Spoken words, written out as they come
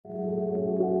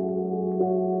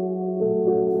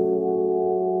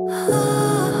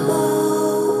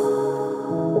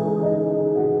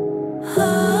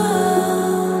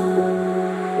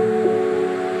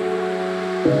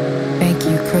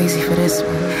this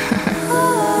one.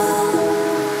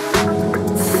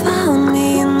 Found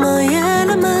me in my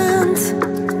element,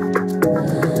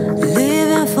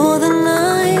 living for the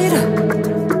night.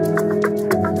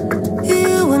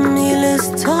 You and me,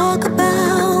 let's talk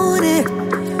about it.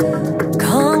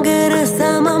 Can't get us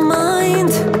out my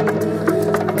mind.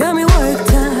 Got me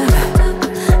worked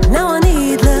up, now I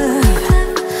need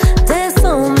love. Dance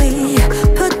on me,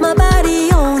 put my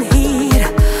body on heat.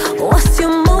 What's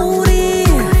your motive?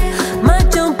 Might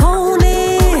jump on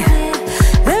it.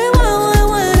 Hey, why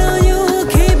don't you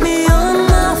keep me on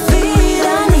my feet?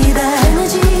 I need that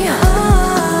energy,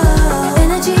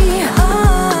 energy,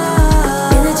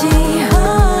 energy,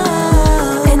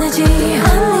 energy.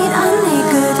 I need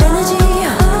good energy,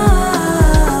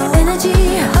 energy,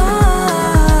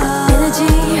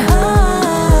 energy,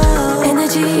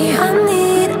 energy.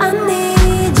 I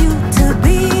need you to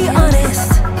be honest,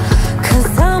 'cause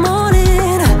I'm on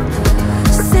it.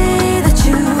 Say that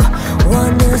you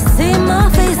wanna see my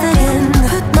face again.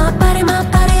 Put my body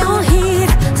on heat.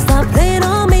 Stop playing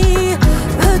on me.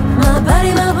 Put my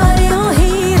body on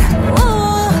heat.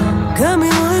 Oh, got me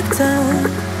worked up.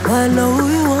 I know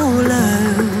you won't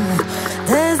love.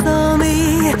 Dance on me.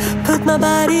 Put my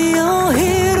body on